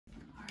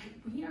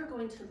We are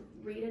going to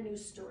read a new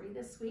story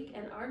this week,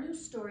 and our new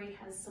story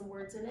has some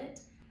words in it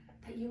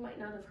that you might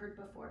not have heard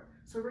before.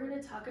 So we're going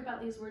to talk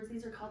about these words.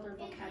 These are called our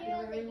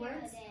vocabulary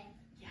words.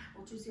 Yeah,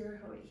 we'll do zero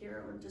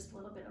hero in just a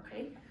little bit,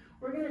 okay?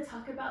 We're going to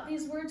talk about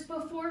these words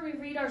before we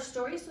read our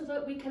story so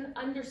that we can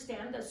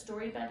understand the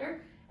story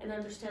better and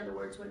understand the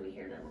words when we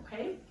hear them,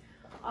 okay?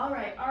 All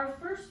right, our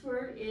first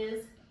word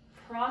is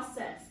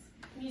process.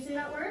 Can you say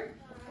that word?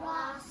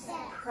 Process.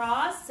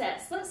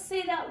 Process. Let's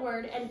say that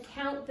word and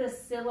count the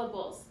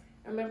syllables.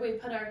 Remember, we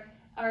put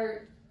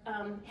our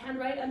hand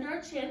right under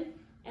our chin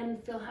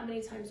and feel how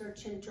many times our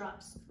chin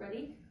drops.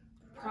 Ready?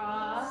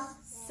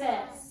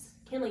 Process.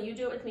 Kinley, you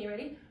do it with me.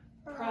 Ready?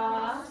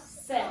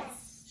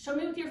 Process. Show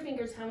me with your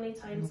fingers how many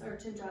times our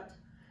chin dropped.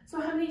 So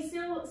how many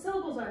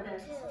syllables are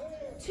there?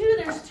 Two.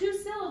 There's 2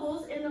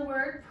 syllables in the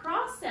word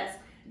process.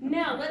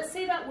 Now, let's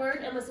say that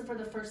word and listen for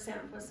the first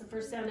sound. What's the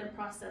first sound in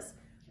process?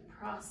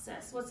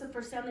 Process. What's the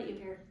first sound that you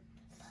hear?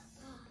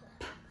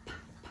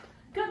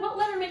 Good. What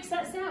letter makes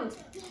that sound?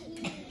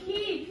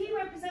 P. P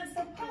represents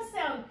the plus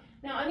sound.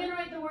 Now, I'm going to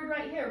write the word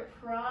right here.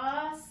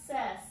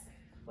 Process.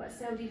 What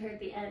sound do you hear at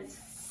the end?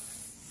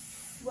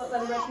 What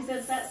letter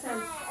represents that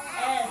sound?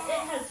 S.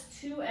 It has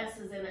 2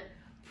 S's in it.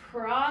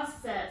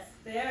 Process.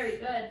 Very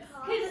good.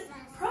 Okay,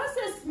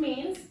 process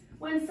means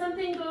when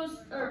something goes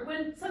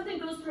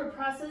through a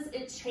process,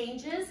 it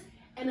changes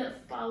and it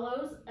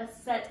follows a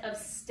set of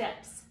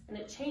steps. And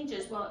it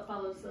changes while it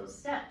follows those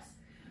steps.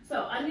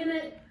 So I'm going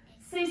to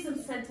say some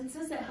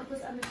sentences that help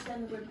us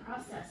understand the word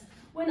process.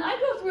 When I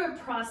go through a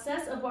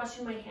process of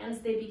washing my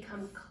hands, they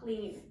become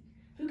clean.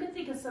 Who can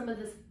think of some of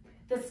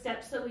the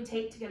steps that we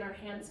take to get our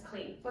hands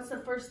clean? What's the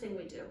first thing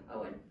we do,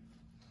 Owen?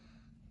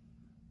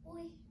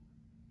 We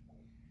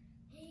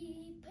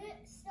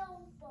put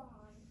soap on.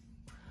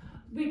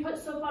 We put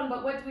soap on,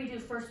 but what do we do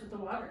first with the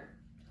water?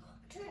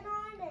 Turn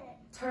on it.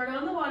 Turn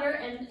on the water,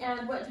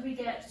 and what do we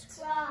get?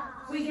 Scrub.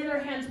 We get our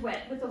hands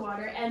wet with the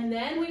water, and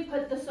then we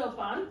put the soap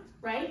on,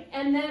 right?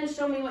 And then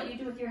show me what you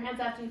do with your hands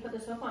after you put the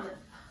soap on it.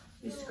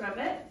 You scrub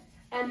it,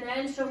 and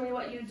then show me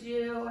what you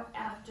do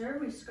after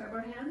we scrub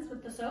our hands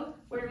with the soap.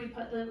 Where do we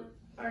put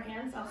our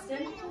hands,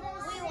 Austin?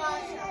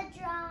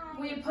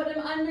 We put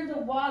them under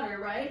the water,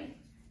 right?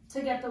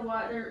 To get the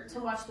water, to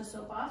wash the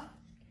soap off.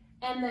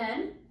 And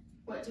then,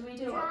 what do we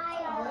do?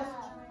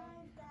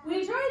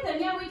 We dry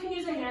them. Yeah, we can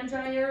use a hand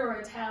dryer or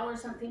a towel or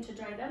something to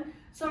dry them.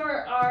 So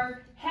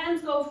our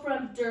hands go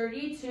from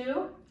dirty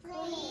to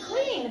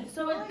clean.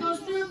 So it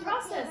goes through a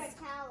process.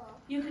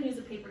 You can use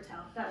a paper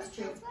towel. That's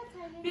true.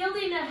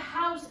 Building a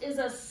house is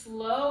a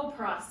slow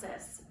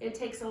process. It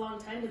takes a long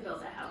time to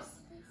build a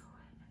house.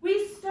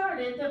 We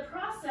started the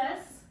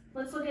process.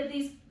 Let's look at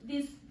these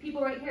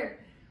people right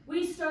here.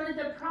 We started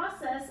the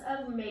process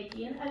of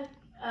making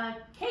a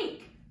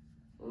cake.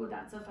 Ooh,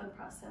 that's a fun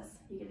process.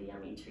 You get a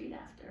yummy treat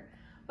after.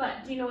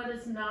 But do you know what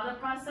is not a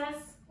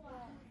process?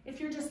 If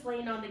you're just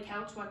laying on the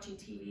couch watching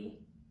TV,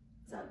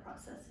 is that a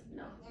process?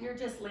 No, you're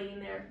just laying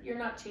there. You're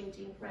not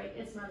changing, right?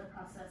 It's not a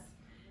process.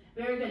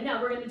 Very good.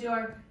 Now we're going to do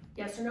our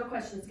yes or no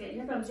questions. Get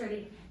your thumbs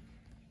ready.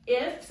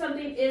 If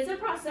something is a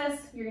process,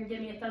 you're going to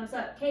give me a thumbs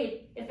up.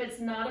 Kate, if it's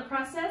not a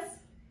process,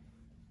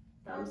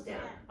 thumbs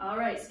down. All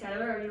right,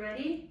 Skylar, are you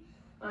ready?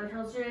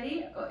 Hills, you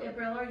ready?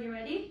 April, are you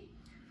ready?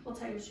 We'll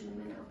tie your shoe in a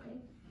minute, okay?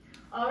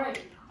 All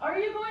right. Are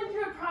you going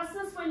through a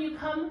process when you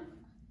come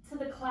to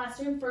the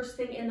classroom first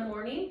thing in the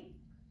morning?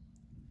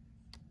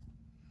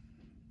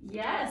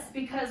 Yes,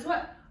 because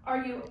what?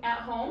 Are you at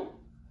home?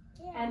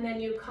 Yeah. And then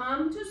you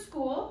come to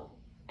school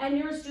and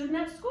you're a student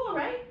at school,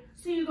 right?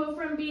 So you go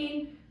from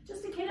being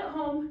just a kid at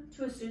home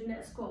to a student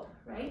at school,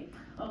 right?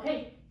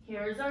 Okay,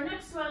 here's our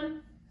next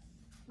one.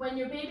 When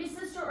your baby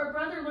sister or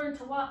brother learn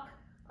to walk,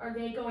 are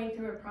they going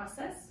through a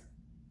process?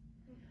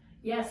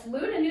 Yes,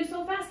 Luna knew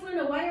so fast.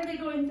 Luna, why are they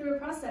going through a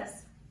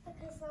process?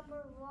 Because some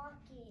are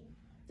walking.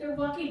 They're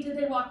walking. Did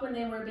they walk when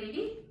they were a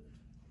baby?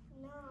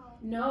 No.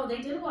 No, they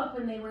didn't walk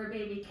when they were a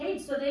baby.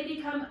 Kate, so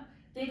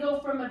they go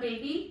from a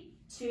baby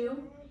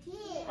to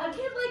a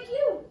kid like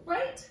you,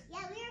 right? Yeah,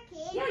 we're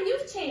kids. Yeah,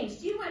 you've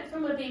changed. You went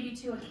from a baby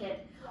to a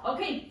kid.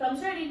 Okay,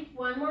 thumbs ready.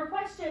 One more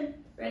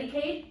question. Ready,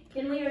 Kate?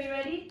 Kinley, are you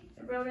ready?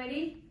 Everyone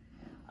ready?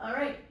 All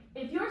right.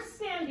 If you're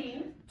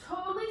standing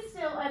totally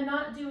still and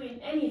not doing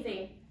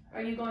anything,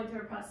 are you going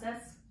through a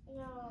process?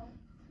 No.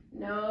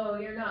 No,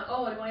 you're not.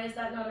 Oh, and why is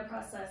that not a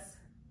process?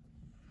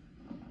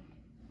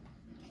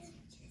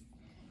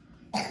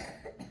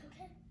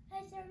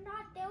 Because they're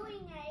not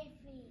doing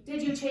anything.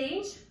 Did you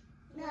change?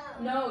 No.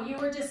 No, you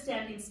were just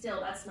standing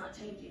still. That's not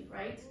changing,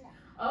 right?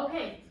 No.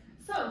 Okay,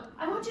 so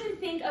I want you to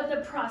think of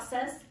the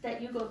process that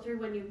you go through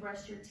when you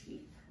brush your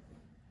teeth.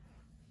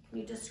 Can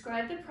you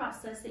describe the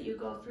process that you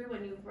go through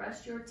when you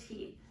brush your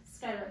teeth?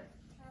 Skylar.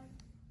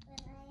 When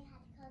I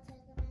had to go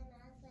to my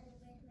mouth when I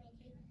brushed my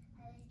teeth,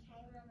 I was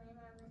carrying my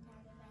mom was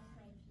trying to brush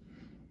my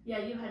teeth. Yeah,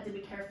 you had to be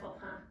careful,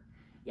 huh?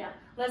 Yeah.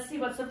 Let's see,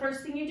 what's the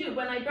first thing you do?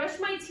 When I brush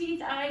my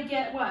teeth, I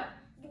get what?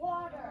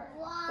 Water.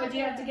 What do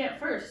you have to get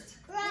first?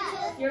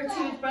 Brush. Your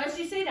toothbrush.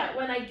 You say that.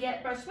 When I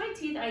brush my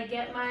teeth, I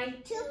get my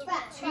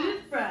Toothbrush.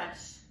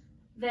 toothbrush.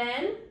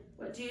 Then,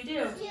 What do you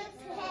do?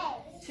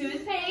 Toothpaste.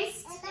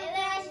 Toothpaste.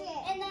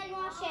 And then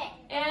wash it.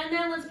 And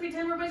then let's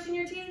pretend we're brushing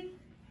your teeth.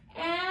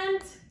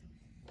 And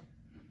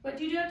what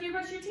do you do after you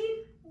brush your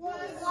teeth?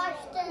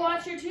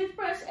 Wash your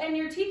toothbrush, and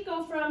your teeth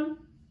go from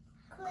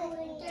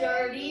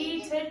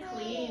dirty to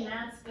clean.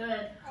 That's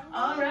good.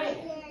 All right.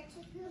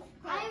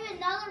 I have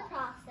another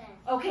process.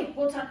 Okay,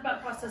 we'll talk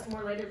about process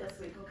more later this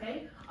week,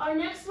 okay? Our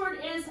next word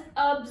is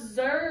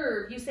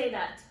observe. You say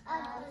that.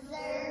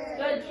 Observe.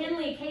 Good.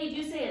 Kinley, Kate,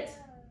 you say it.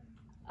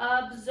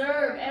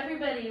 Observe.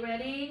 Everybody,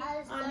 ready?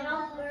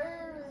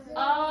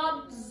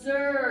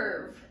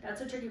 Observe. That's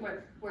a tricky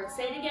word.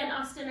 Say it again,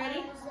 Austin,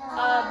 ready?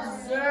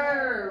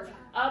 Observe.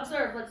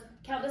 Observe. Let's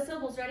count the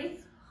syllables, ready?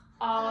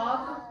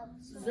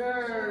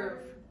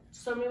 Observe.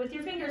 Show me with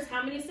your fingers.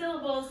 How many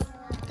syllables?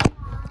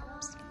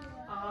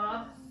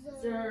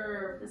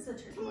 Observe. This is a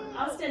tricky one.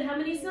 Austin, how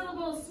many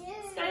syllables?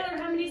 Skylar,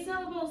 how many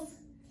syllables?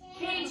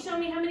 Kate, show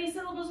me how many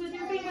syllables with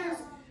your fingers.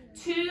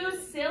 2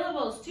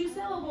 syllables. 2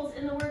 syllables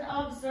in the word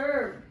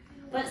observe.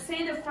 Let's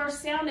say the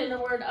first sound in the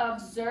word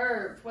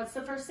observe. What's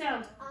the first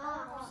sound?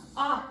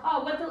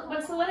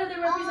 What's the letter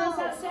that represents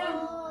that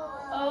sound?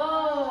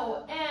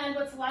 Oh. And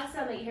what's the last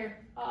sound that you hear?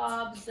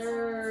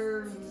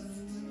 Observe.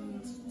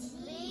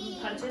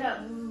 Punch it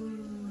up.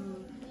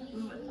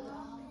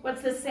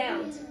 What's the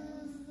sound?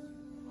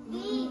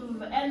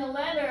 And the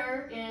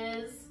letter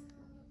is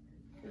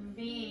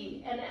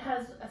V. And it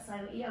has a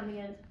silent E on the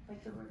end,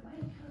 like the word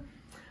light.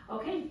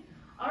 Okay.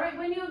 All right.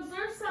 When you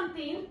observe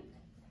something,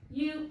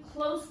 you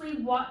closely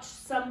watch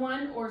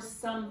someone or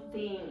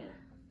something.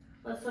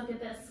 Let's look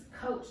at this.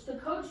 Coach. The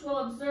coach will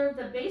observe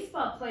the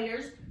baseball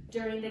players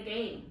during the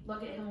game.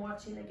 Look at him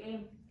watching the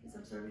game. He's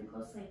observing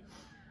closely.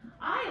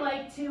 I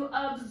like to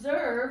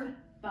observe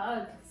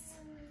bugs.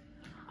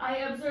 I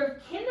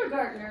observe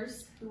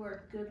kindergartners who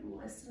are good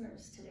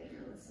listeners today.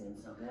 You're listening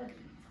so good.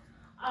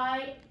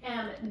 I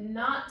am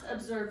not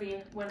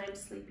observing when I'm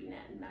sleeping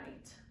at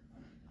night.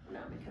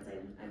 No, because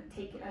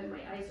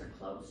my eyes are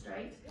closed,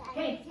 right?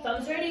 Okay,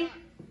 thumbs ready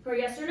for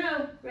yes or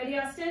no. Ready,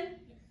 Austin?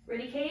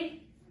 Ready,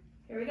 Kate?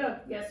 Here we go.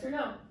 Yes or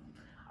no.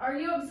 Are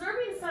you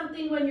observing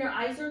something when your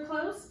eyes are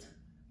closed?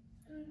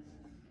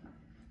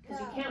 Because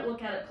you can't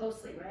look at it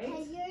closely, right?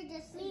 Because you're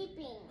just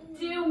sleeping.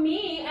 Do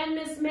me and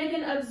Miss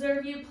Megan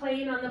observe you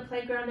playing on the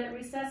playground at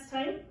recess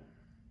time?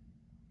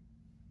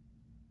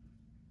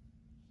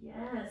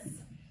 Yes.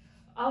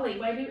 Ollie,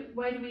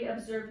 why do we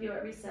observe you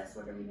at recess?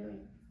 What are we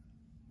doing?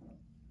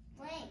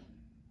 Playing.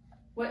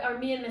 What are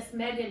me and Miss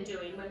Megan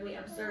doing when we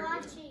observe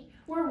you?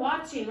 We're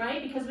watching,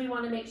 right? Because we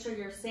want to make sure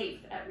you're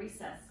safe at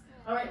recess.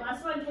 All right,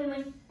 last one,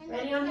 Kinley.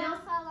 Ready on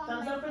now?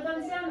 Thumbs up or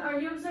thumbs down? Are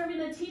you observing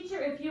the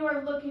teacher if you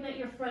are looking at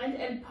your friend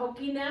and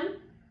poking them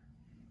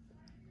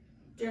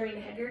during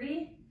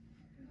Haggerty?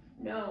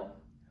 No.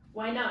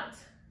 Why not?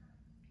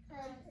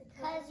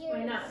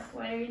 Why not?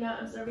 Why are you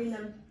not observing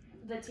them,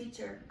 the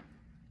teacher?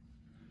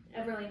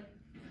 Everly.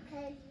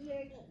 Because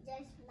you're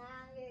getting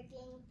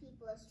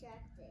people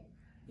distracted.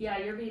 Yeah,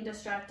 you're being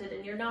distracted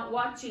and you're not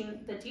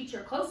watching the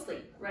teacher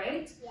closely,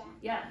 right? Yeah.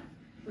 Yeah.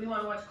 We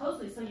want to watch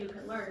closely so you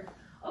can learn.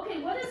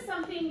 Okay, what is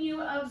something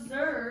you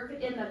observe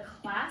in the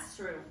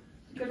classroom?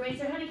 You could raise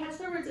your hand and catch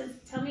the words and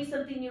tell me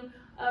something you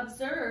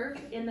observe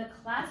in the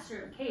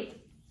classroom.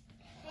 Kate.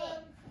 Hey,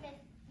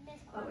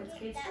 Oh, it's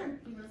Kate's turn.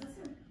 Who was this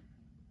in?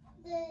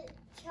 The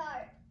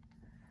chart.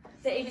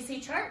 The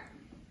ABC chart?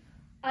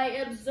 I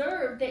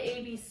observe the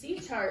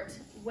ABC chart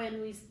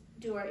when we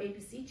do our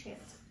ABC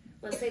chant.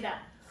 Let's say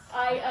that.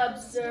 I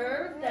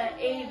observe the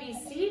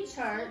ABC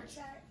chart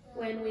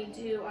when we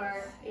do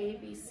our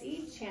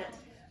ABC chant.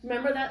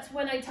 Remember, that's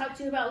when I talked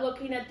to you about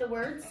looking at the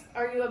words.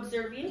 Are you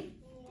observing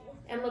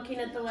and looking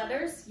at the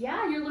letters?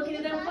 Yeah, you're looking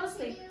at them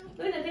closely.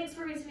 Luna, thanks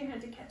for raising your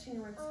hand and catching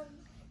your words.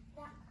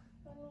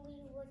 When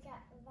we look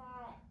at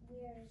that,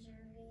 we're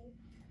observing.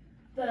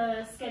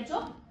 The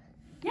schedule?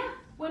 Yeah,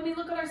 when we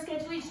look at our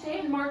schedule each day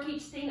and mark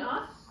each thing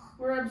off,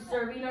 we're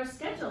observing our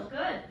schedule.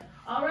 Good.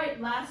 All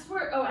right, last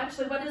word. Oh,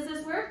 actually, what is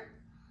this word?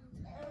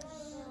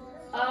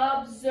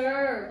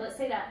 Observe. Let's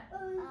say that.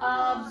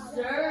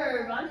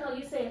 Observe. Angel,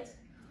 you say it.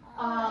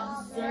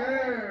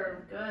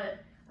 Observe. Good.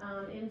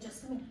 In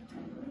just a minute.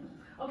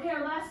 Okay,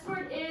 our last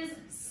word is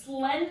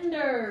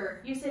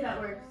slender. You say that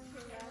word.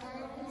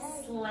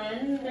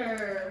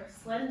 Slender.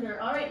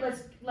 Slender. All right,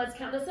 let's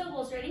count the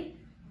syllables. Ready?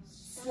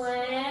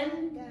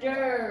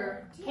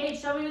 Slender. Okay,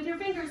 show me with your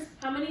fingers.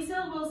 How many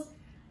syllables?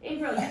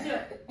 April, you do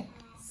it.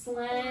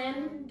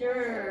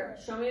 Slender.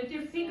 Show me with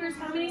your fingers.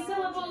 How many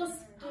syllables?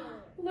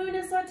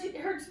 Luna saw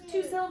her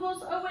 2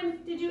 syllables. Owen,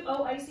 did you?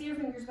 Oh, I see your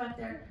fingers back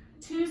there.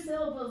 2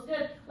 syllables.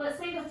 Good. Let's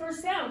say the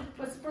first sound.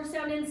 What's the first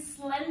sound in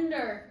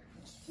slender?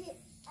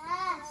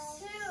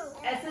 S.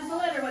 S is the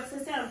letter. What's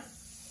the sound?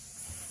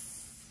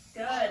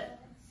 Good.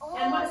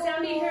 And what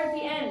sound do you hear at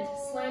the end?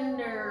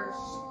 Slender.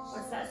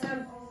 What's that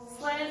sound?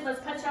 Let's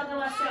punch out the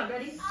last sound.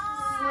 Ready?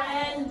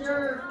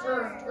 Slender.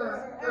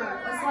 What's the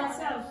last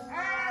sound?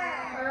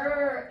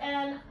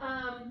 And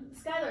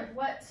Skylar,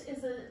 what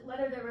is the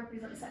letter that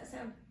represents that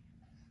sound?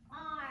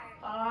 R.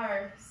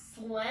 R.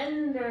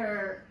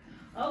 Slender.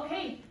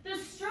 Okay, the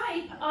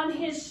stripe on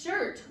his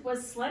shirt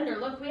was slender.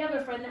 Look, we have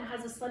a friend that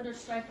has a slender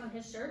stripe on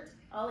his shirt.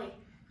 Ollie,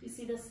 do you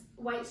see this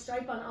white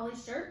stripe on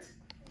Ollie's shirt?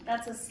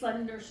 That's a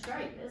slender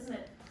stripe, isn't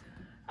it?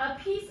 A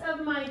piece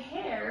of my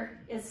hair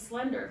is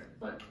slender.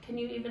 Look, can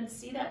you even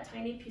see that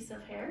tiny piece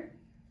of hair?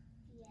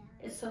 Yeah.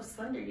 It's so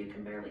slender you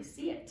can barely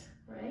see it,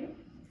 right?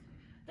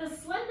 The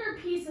slender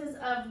pieces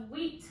of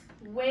wheat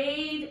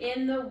wave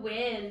in the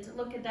wind.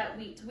 Look at that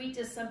wheat. Wheat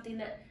is something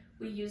that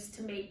we use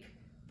to make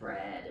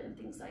bread and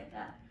things like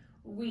that.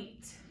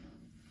 Wheat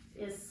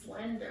is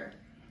slender.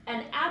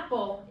 An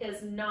apple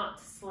is not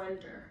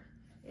slender.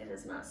 It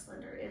is not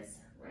slender. It's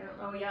round.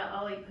 Oh yeah,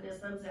 Ollie put his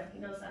thumbs there. He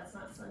knows that's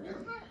not slender.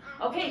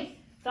 Okay,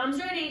 thumbs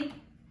ready.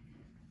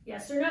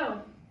 Yes or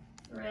no?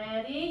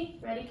 Ready?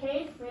 Ready,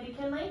 Kate? Ready,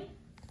 Kinley?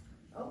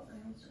 Oh,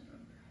 I almost went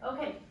wrong.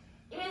 Okay.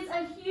 Is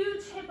a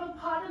huge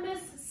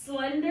hippopotamus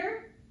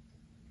slender?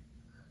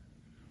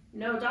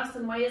 No,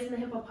 Dawson, why isn't a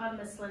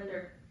hippopotamus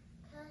slender?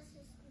 Because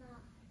it's not.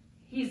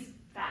 He's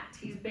fat.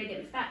 He's big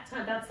and fat.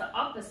 Huh? That's the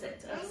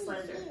opposite of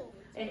slender.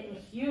 And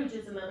huge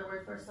is another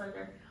word for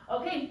slender.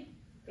 Okay,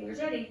 fingers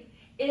ready.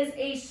 Is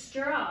a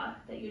straw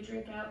that you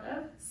drink out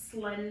of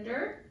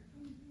slender?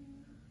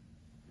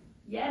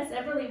 Yes,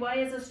 Everly, why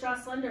is a straw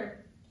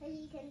slender? Because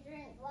you can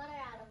drink water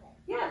out of it.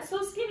 Yeah, it's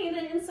so skinny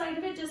that inside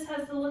of it just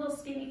has the little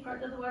skinny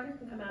part that the water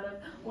can come out of.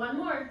 One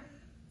more.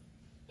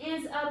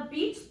 Is a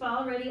beach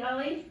ball, ready,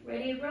 Ollie?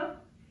 Ready, bro?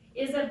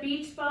 Is a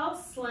beach ball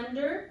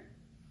slender?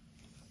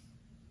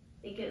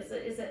 Think is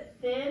it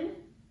thin?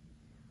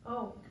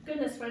 Oh,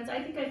 goodness, friends,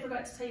 I think I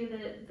forgot to tell you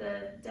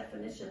the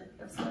definition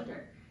of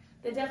slender.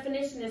 The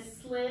definition is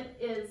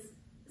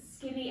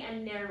skinny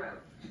and narrow.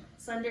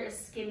 Slender is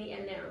skinny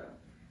and narrow.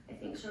 I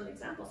think showing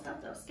examples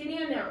help though. Skinny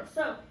and narrow.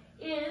 So,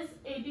 is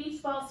a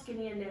beach ball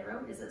skinny and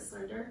narrow? Is it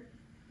slender?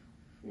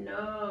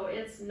 No,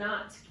 it's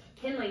not.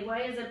 Kinley,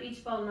 why is a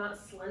beach ball not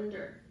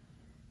slender?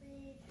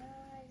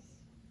 Because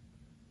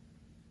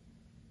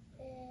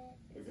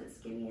Is it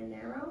skinny and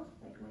narrow,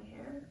 like my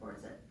hair, or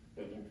is it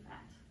big and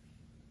fat?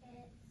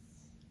 it's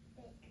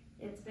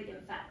big. It's big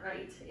and fat,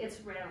 right? It's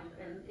round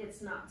and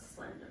it's not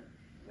slender.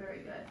 Very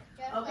good.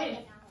 Just Okay. like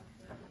an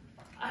apple.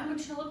 I want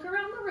you to look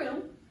around the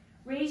room.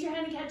 Raise your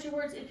hand and catch your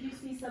words if you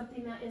see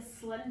something that is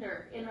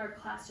slender in our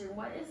classroom.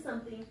 What is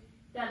something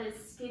that is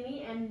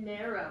skinny and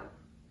narrow?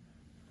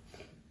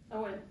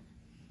 Owen.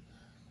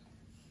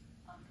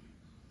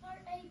 Our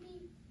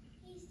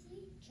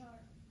ABC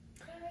chart.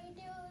 Can we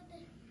do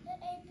the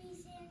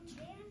ABC and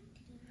chanting?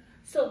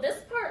 So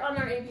this part on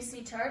our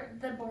ABC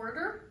chart, the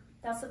border,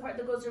 that's the part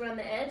that goes around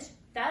the edge,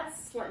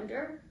 that's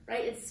slender,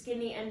 right? It's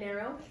skinny and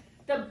narrow.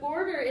 The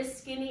border is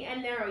skinny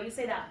and narrow. You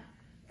say that.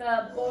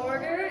 The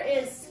border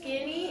is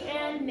skinny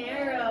and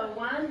narrow.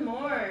 One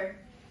more.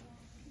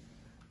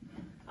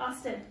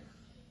 Austin.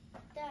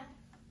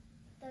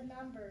 The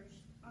numbers.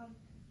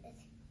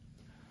 It's,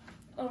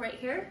 Oh, right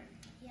here?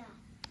 yeah.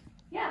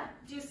 Yeah.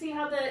 Do you see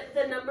how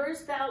the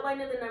numbers, the outline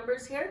of the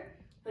numbers here?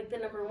 Like the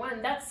number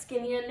 1, that's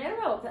skinny and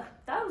narrow.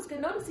 That was good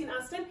noticing,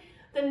 Austin.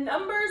 The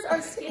numbers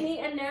are skinny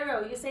and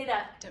narrow. You say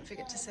that. Don't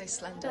forget to say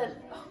slender.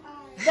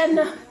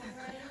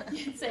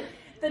 You say,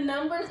 the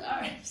numbers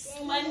are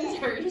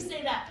slender. You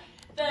say that.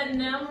 The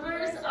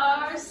numbers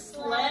are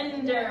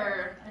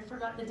slender. I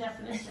forgot the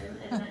definition,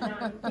 and now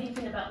I'm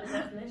thinking about the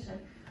definition.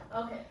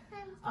 Okay.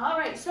 All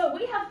right, so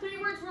we have 3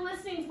 words we're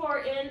listening for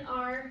in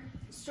our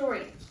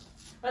story.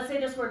 Let's say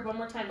this word one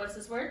more time. What's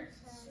this word?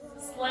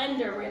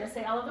 Slender. We're going to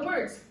say all of the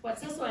words.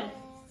 What's this one?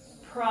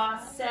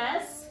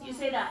 Process. You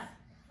say that.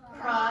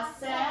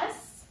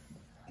 Process.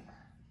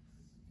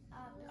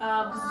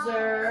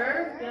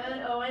 Observe.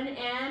 Good, Owen.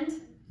 And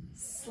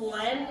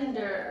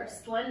slender.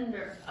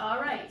 Slender. All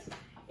right.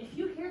 If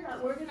you hear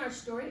that word in our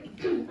story,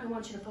 I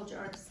want you to fold your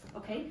arms,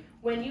 okay?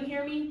 When you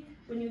hear me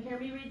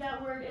read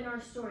that word in our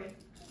story,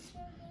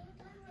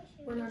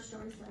 when our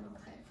story's done,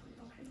 I'll say it for you,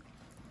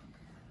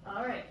 okay?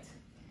 All right.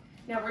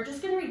 Now we're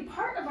just going to read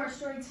part of our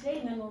story today,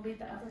 and then we'll read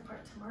the other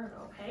part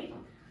tomorrow, okay?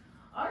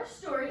 Our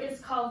story is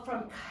called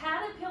From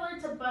Caterpillar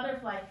to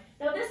Butterfly.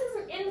 Now this is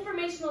an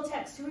informational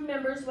text. Who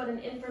remembers what an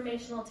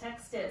informational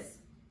text is?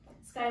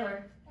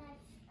 Skylar.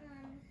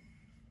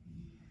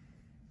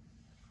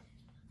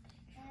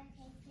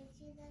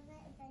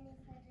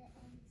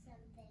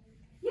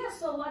 Yeah,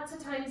 so lots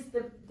of times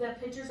the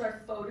pictures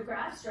are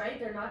photographs, right?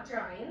 They're not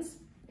drawings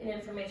in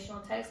informational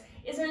text.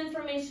 Is an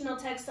informational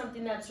text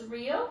something that's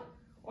real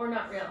or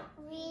not real?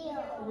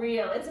 Real.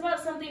 Real. It's about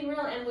something real,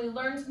 and we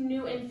learned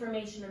new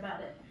information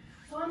about it.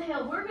 So on the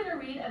hill, we're going to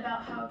read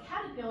about how a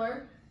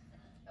caterpillar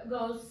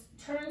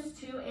turns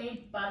to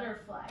a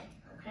butterfly,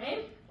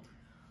 okay?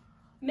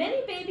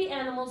 Many baby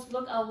animals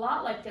look a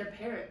lot like their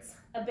parents.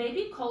 A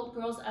baby colt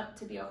grows up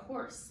to be a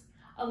horse.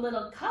 A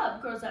little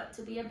cub grows up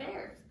to be a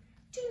bear.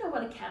 Do you know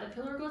what a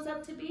caterpillar grows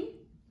up to be?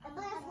 A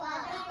butterfly.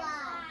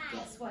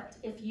 Guess what?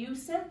 If you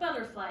said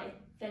butterfly,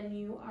 then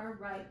you are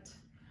right.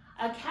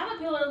 A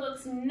caterpillar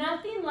looks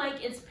nothing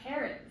like its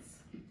parents.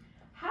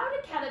 How do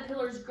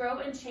caterpillars grow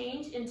and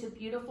change into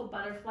beautiful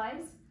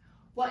butterflies?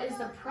 What is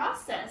the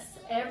process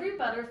every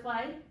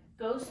butterfly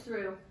goes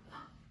through?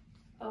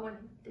 Owen,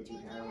 did you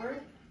hear a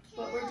word?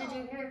 What word did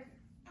you hear?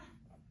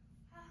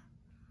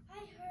 I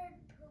heard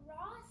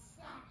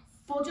process.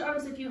 Fold your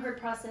arms if you heard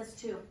process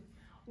too.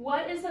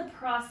 What is a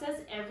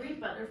process every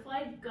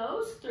butterfly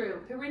goes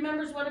through? Who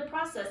remembers what a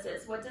process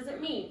is? What does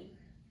it mean?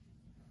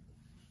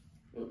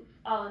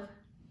 Olive.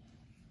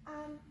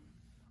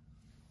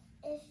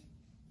 If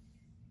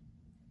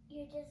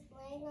you're just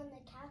laying on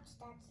the couch,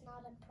 that's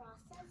not a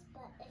process,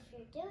 but if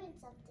you're doing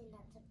something,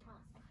 that's a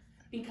process.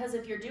 Because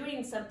if you're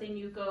doing something,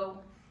 you go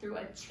through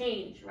a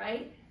change,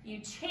 right? You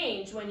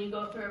change when you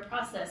go through a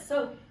process.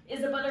 So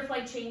is a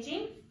butterfly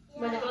changing?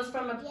 Yeah. When it goes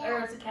from a, Yeah.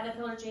 or is a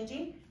caterpillar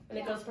changing? When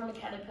it goes from a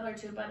caterpillar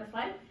to a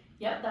butterfly?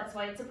 Yep, that's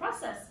why it's a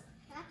process.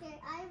 Okay,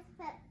 I've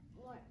pet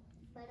more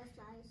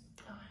butterflies.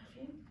 Oh, have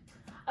you?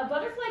 A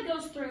butterfly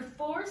goes through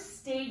 4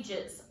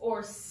 stages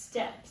or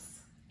steps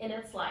in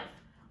its life.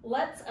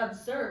 Let's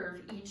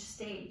observe each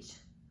stage.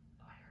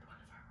 Oh, I heard one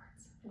of our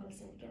words. I'm going to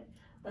say it again.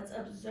 Let's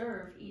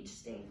observe each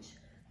stage.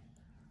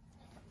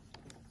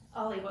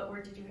 Ollie, what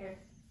word did you hear?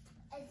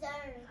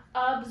 Observe.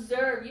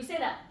 Observe. You say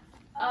that.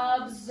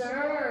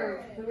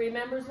 Observe. Who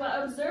remembers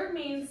what observe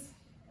means?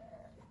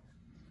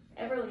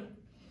 Everly.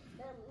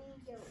 That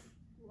means you're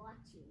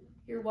watching.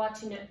 You're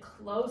watching it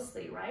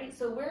closely, right?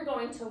 So we're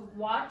going to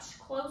watch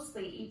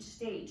closely each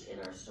stage in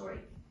our story.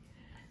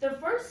 The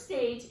first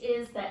stage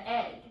is the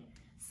egg.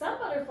 Some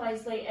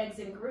butterflies lay eggs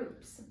in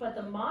groups, but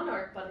the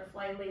monarch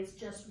butterfly lays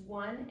just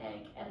 1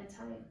 egg at a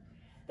time.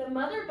 The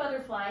mother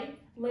butterfly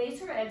lays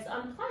her eggs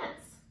on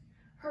plants.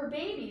 Her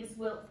babies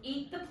will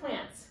eat the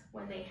plants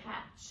when they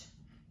hatch.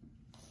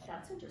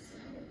 That's interesting.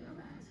 I didn't know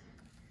that.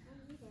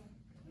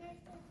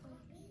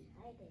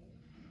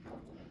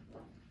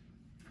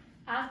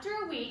 After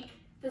a week,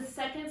 the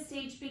second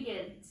stage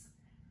begins.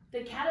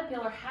 The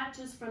caterpillar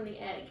hatches from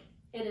the egg.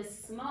 It is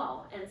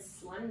small and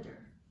slender.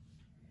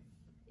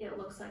 It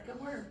looks like a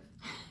worm.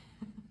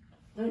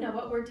 Luna,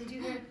 what word did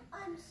you hear?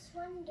 I'm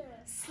slender.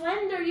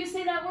 Slender, you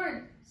say that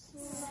word.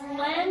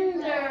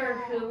 Slender.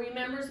 Who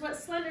remembers what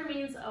slender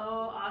means?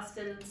 Oh,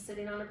 Austin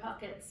sitting on her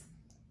pockets.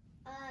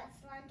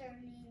 Slender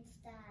means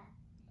that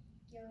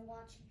you're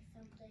watching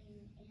something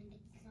and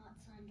it's not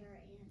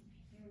slender, and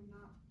you're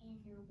not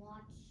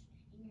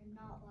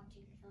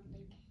watching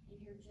something and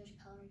you're just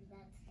coloring.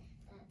 That's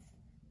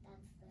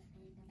the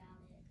thing about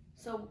it.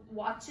 So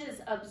watch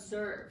is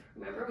observe.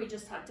 Remember, we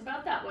just talked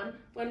about that one.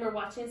 When we're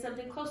watching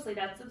something closely,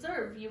 that's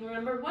observe. You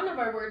remember one of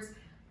our words,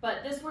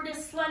 but this word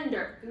is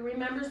slender. Who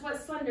remembers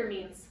what slender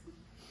means?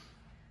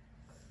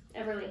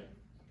 Everly.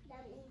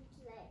 That means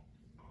that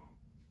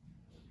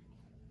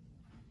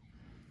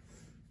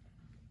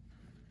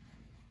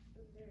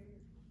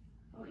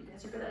Oh, you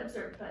guys are good at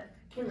observe, but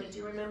Kinley, do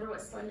you remember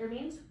what slender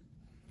means?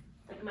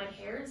 Like my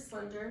hair is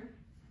slender,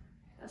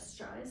 a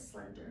straw is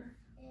slender.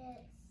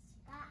 it's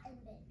fat and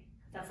big.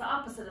 That's the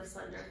opposite of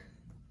slender.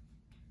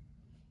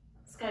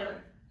 Skylar.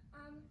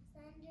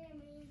 Slender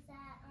means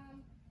that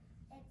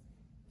it's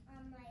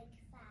like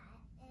fat,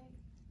 and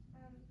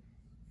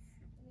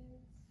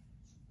means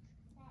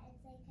that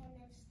it's like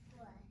kind of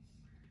squish.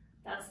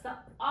 That's the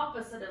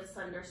opposite of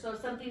slender. So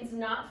if something's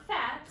not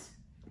fat,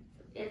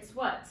 it's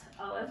what,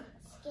 Olive?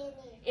 Skinny.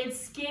 It's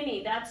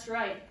skinny, that's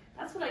right.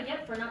 That's what I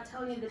get for not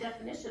telling you the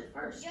definition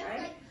first, Just right?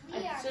 like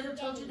we I are should have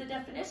told you skinny. the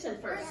definition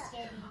first.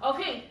 Skinny.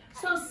 Okay,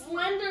 so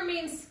slender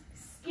means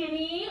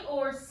skinny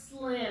or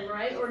slim,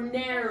 right? Or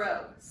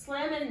narrow.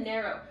 Slim and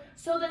narrow.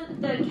 So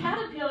the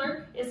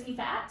caterpillar, is he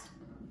fat?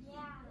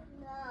 Yeah.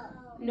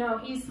 No. No,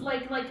 he's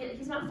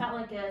he's not fat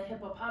like a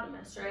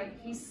hippopotamus, right?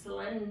 He's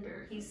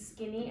slender. He's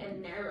skinny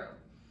and narrow.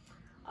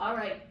 All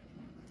right.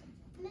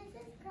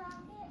 Mrs.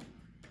 Crockett.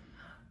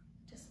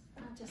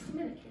 Just a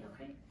minute, kid,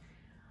 okay?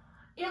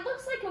 It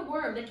looks like a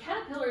worm. The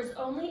caterpillar is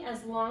only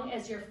as long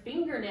as your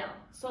fingernail.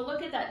 So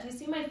look at that. Do you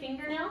see my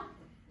fingernail?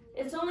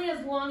 It's only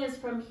as long as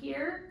from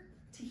here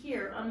to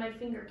here on my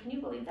finger. Can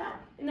you believe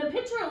that? In the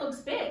picture, it looks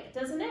big,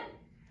 doesn't it?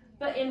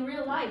 But in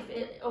real life,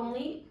 it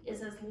only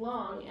is as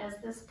long as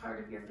this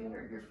part of your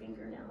finger, your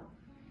fingernail.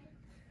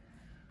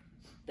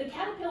 The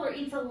caterpillar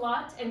eats a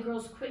lot and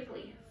grows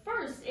quickly.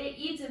 First, it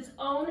eats its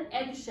own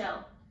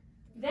eggshell.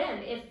 Then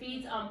it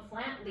feeds on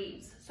plant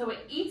leaves. So it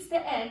eats the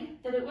egg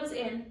that it was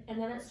in,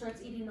 and then it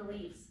starts eating the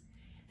leaves.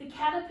 The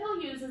caterpillar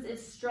uses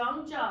its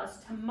strong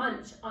jaws to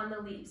munch on the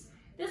leaves.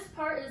 This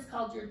part is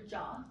called your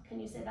jaw.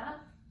 Can you say that?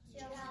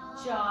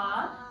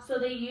 Jaw. So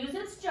they use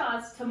its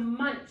jaws to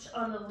munch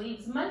on the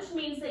leaves. Munch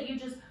means that you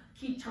just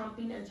keep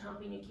chomping and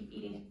chomping and keep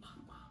eating.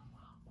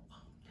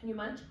 Can you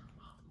munch?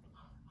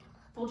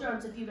 Fold your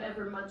arms if you've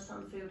ever munched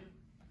on food.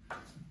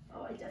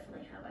 Oh, I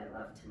definitely have. I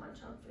love to munch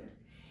on food.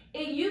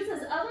 It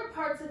uses other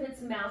parts of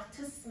its mouth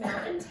to smell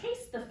and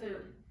taste the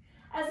food.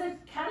 As a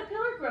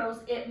caterpillar grows,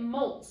 it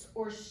molts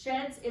or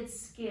sheds its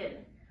skin.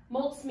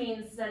 Molts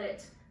means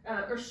that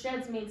or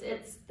sheds means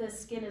the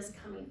skin is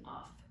coming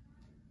off,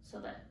 so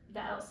that the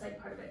outside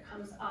part of it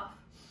comes off.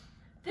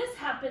 This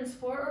happens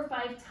 4 or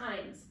 5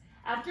 times.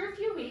 After a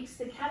few weeks,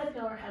 the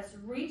caterpillar has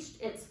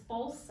reached its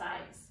full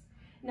size.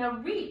 Now,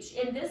 reach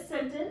in this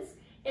sentence,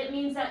 it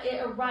means that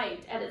it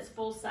arrived at its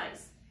full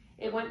size.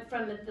 It went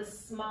from the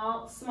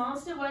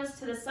smallest it was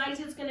to the size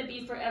it's going to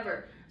be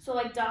forever. So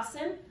like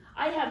Dawson,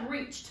 I have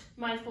reached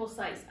my full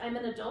size. I'm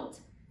an adult.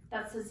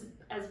 That's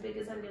as big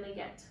as I'm going to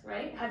get,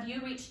 right? Have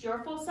you reached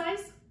your full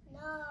size?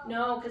 No.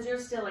 No, because you're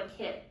still a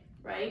kid,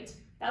 right?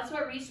 That's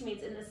what reached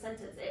means in the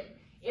sentence.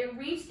 It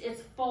reached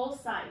its full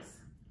size.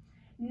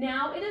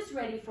 Now it is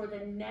ready for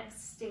the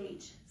next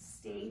stage,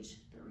 stage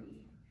 3.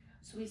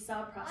 So we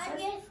saw a process.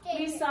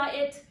 We saw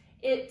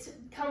it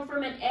come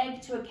from an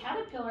egg to a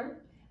caterpillar.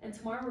 And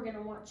tomorrow we're going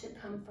to watch it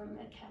come from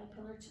a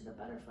caterpillar to the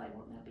butterfly.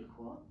 Won't that be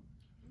cool?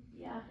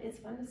 Yeah, it's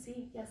fun to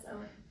see. Yes,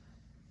 Owen.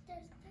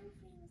 There's 2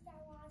 things I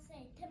want to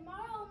say.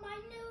 Tomorrow my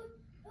new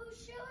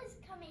show is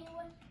coming.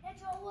 It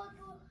will look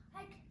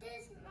like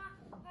this,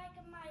 like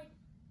my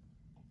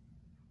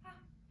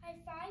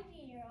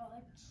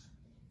 5-year-old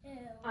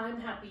shoe. I'm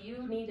happy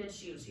you needed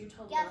shoes. You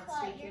told me Guess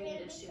last what? week You're you going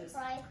to needed be shoes.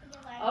 surprised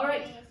because I All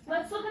right,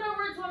 let's look at our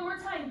words one more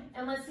time.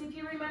 And let's see if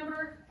you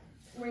remember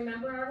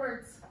our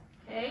words.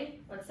 Okay,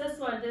 what's this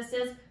one? This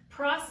is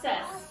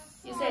process.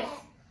 You say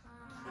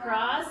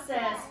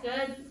process.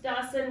 Good.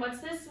 Dawson, what's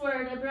this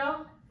word,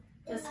 Abro?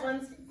 This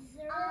one's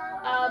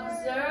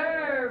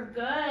observe.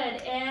 Good.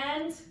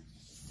 And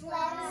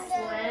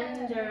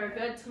slender.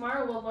 Good.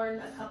 Tomorrow we'll learn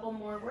a couple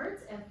more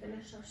words and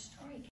finish our story.